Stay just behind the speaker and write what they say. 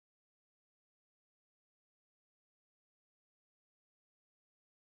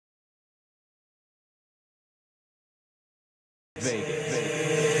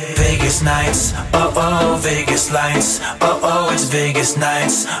Vegas nights, oh Vegas lights, oh it's Vegas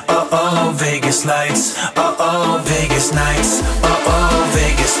nights, oh Vegas lights, oh Vegas nights, oh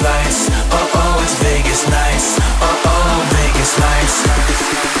Vegas lights, oh it's Vegas nights, oh Vegas lights.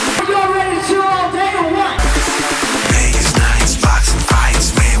 Y'all ready to chill all day or what? Vegas nights, boxing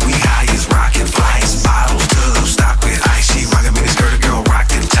fights, man we high as rocket flights, bottles to stock with ice, she rockin' me skirt, a girl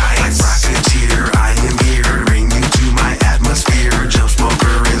rockin' tights, rocketeer, I am here, bring you to my atmosphere, jump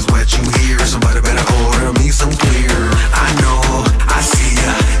smoker is what you hear, somebody better order me some clear. I know, I see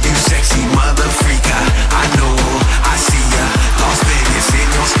ya, you sexy mother freaker, I know, I see ya, Las Vegas in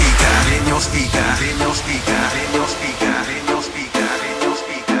your speaker, in your speaker, in your speaker, in your speaker, in your speaker, in your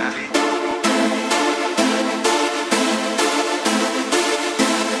speaker.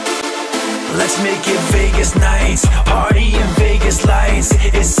 Let's make it Vegas nights, party in Vegas lights.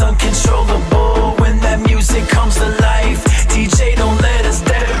 It's uncontrollable when that music comes to life. DJ, don't let us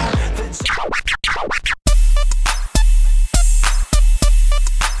down.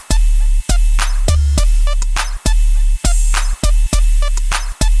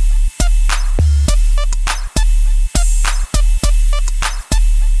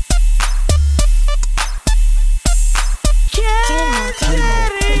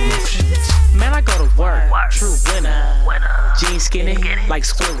 Man, I go to work, true winner. Jeans skinny, like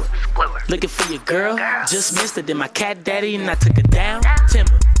Squidward. Looking for your girl, just missed it. Then my cat daddy and I took her down.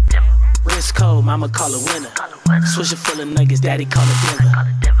 Timber, wrist cold, mama call it winner. Swisher full of nuggets, daddy call it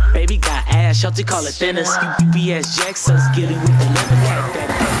Denver. Baby got ass, Shelty call it thinners. UPS Jackson's get it with the liver cat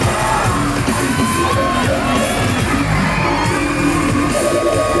daddy.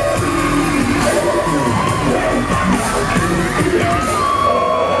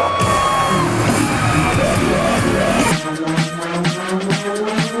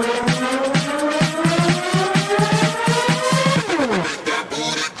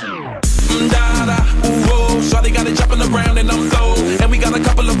 Shawty got it jumping around and I'm low, and we got a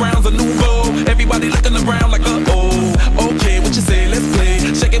couple of rounds of Nouveau. Everybody looking around like oh, okay, what you say? Let's play.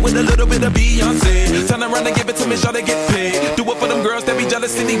 Shake it with a little bit of Beyonce. Turn around and give it to me, Shawty get paid. Do it for them girls that be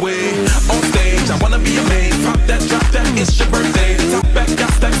jealous anyway. On stage, I wanna be a maid. Pop that, drop that, it's your birthday. Top back,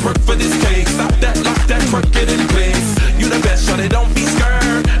 got that work for this cake. Stop that, lock that, work it in place. You the best, Shawty, don't be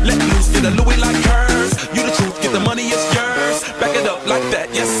scared. Let loose, get a Louis like hers. You the truth, get the money, it's yours. Back it up like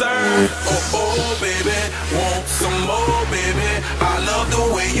that, yes sir. Oh baby, want some more, baby. I love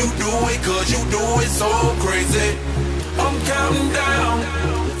the way you do it, cause you do it so crazy. I'm counting down,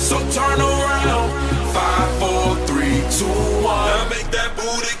 so turn around.